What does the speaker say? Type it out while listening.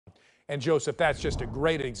And Joseph, that's just a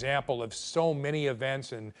great example of so many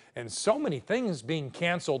events and so many things being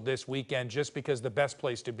canceled this weekend just because the best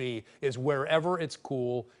place to be is wherever it's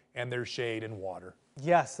cool and there's shade and water.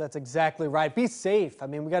 Yes, that's exactly right. Be safe. I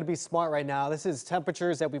mean, we got to be smart right now. This is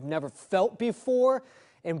temperatures that we've never felt before.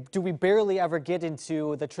 And do we barely ever get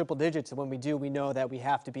into the triple digits? And when we do, we know that we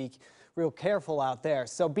have to be real careful out there.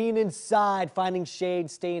 So being inside, finding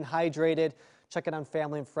shade, staying hydrated, checking on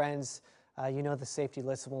family and friends. You know the safety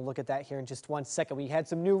list, and we'll look at that here in just 1 second. We had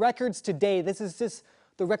some new records today. This is just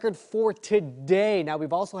the record for today. Now,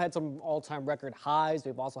 we've also had some all-time record highs.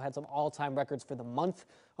 We've also had some all-time records for the month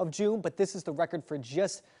of June, but this is the record for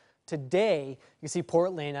just today. You see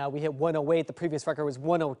Portland, we hit 108. The previous record was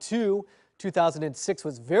 102. 2006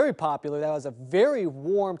 was very popular. That was a very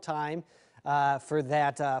warm time for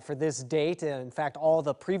this date. And in fact, all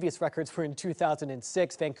the previous records were in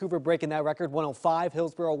 2006. Vancouver breaking that record, 105.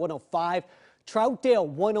 Hillsborough, 105. Troutdale,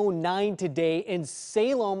 109 today. And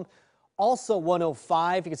Salem, also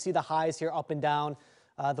 105. You can see the highs here up and down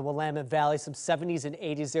the Willamette Valley. Some 70s and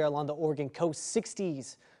 80s there along the Oregon coast.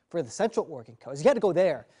 60s for the Central Oregon coast. You had to go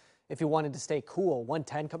there if you wanted to stay cool.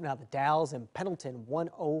 110 coming out of the Dalles, and Pendleton,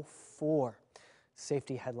 104.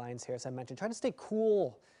 Safety headlines here, as I mentioned. Try to stay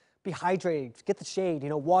cool. Be hydrated, get the shade,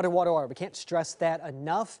 water, water, water. We can't stress that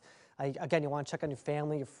enough. Again, you want to check on your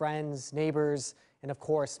family, your friends, neighbors, and of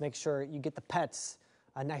course, make sure you get the pets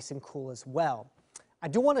nice and cool as well. I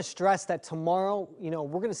do want to stress that tomorrow, we're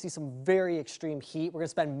going to see some very extreme heat. We're going to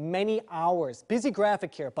spend many hours, busy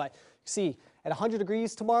graphic here, but see, at 100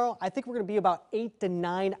 degrees tomorrow, I think we're going to be about 8 to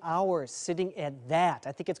 9 hours sitting at that.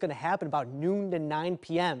 I think it's going to happen about noon to 9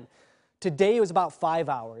 p.m. Today it was about 5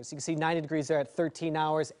 hours. You can see 90 degrees there at 13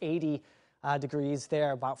 hours, 80 degrees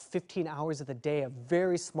there, about 15 hours of the day, a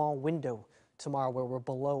very small window tomorrow where we're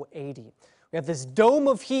below 80. We have this dome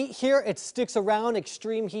of heat here. It sticks around,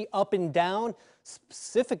 extreme heat up and down,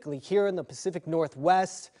 specifically here in the Pacific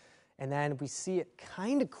Northwest. And then we see it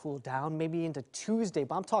kind of cool down maybe into Tuesday,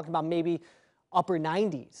 but I'm talking about maybe upper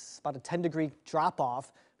 90s, about a 10-degree drop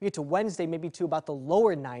off. We get to Wednesday, maybe to about the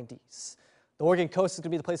lower 90s. The Oregon coast is going to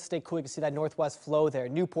be the place to stay cool. You can see that northwest flow there.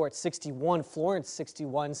 Newport 61, Florence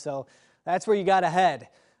 61. So that's where you got to head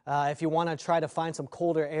if you want to try to find some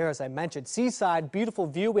colder air, as I mentioned. Seaside, beautiful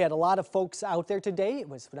view. We had a lot of folks out there today. It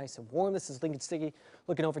was nice and warm. This is Lincoln City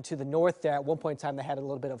looking over to the north there. At one point in time, they had a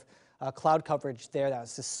little bit of cloud coverage there that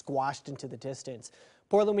was just squashed into the distance.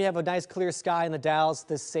 Portland, we have a nice clear sky in the Dalles,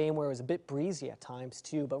 the same, where it was a bit breezy at times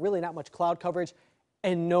too, but really not much cloud coverage.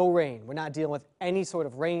 And no rain. We're not dealing with any sort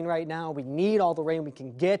of rain right now. We need all the rain we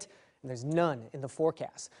can get, and there's none in the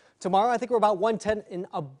forecast. Tomorrow, I think we're about 110 and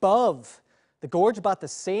above. The gorge about the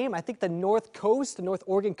same. I think the north coast, the North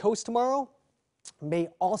Oregon coast tomorrow may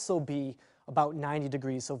also be about 90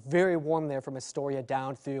 degrees. So very warm there from Astoria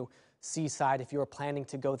down through Seaside if you were planning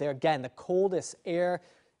to go there. Again, the coldest air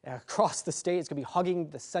across the state is going to be hugging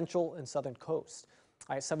the central and southern coast.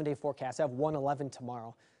 All right, 7-day forecast. I have 111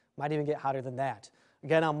 tomorrow. Might even get hotter than that.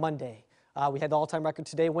 Again, on Monday, we had the all-time record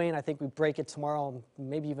today, Wayne. I think we break it tomorrow,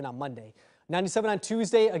 maybe even on Monday. 97 on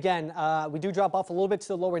Tuesday. Again, we do drop off a little bit to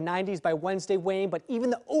the lower 90s by Wednesday, Wayne, but even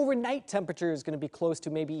the overnight temperature is going to be close to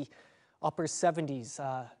maybe upper 70s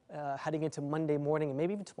heading into Monday morning and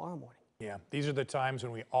maybe even tomorrow morning. Yeah, these are the times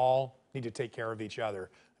when we all need to take care of each other.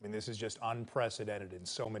 I mean, this is just unprecedented in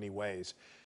so many ways.